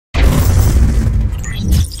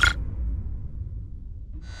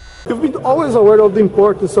You've been always aware of the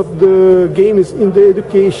importance of the games in the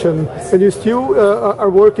education, and you still are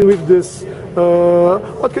working with this.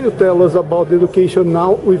 What can you tell us about the education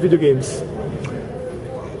now with video games?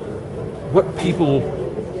 What people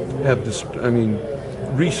have,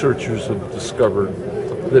 researchers have discovered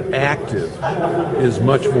that active is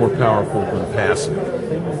much more powerful than passive.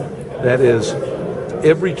 That is,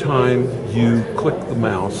 every time you click the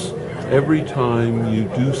mouse, every time you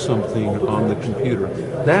do something on the computer,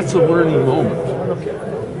 that's a learning moment.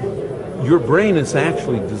 Your brain is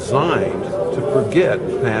actually designed to forget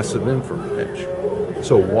passive information.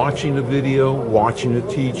 So watching a video, watching a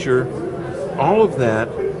teacher, all of that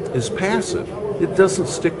is passive. It doesn't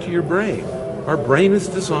stick to your brain. Our brain is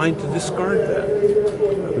designed to discard that.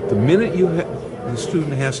 But the minute the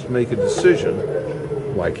student has to make a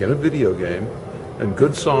decision, like in a video game, and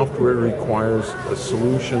good software requires a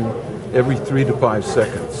solution every 3 to 5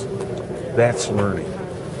 seconds, that's learning,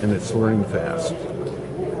 and it's learning fast.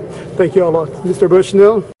 Thank you a lot, Mr.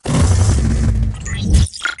 Bushnell.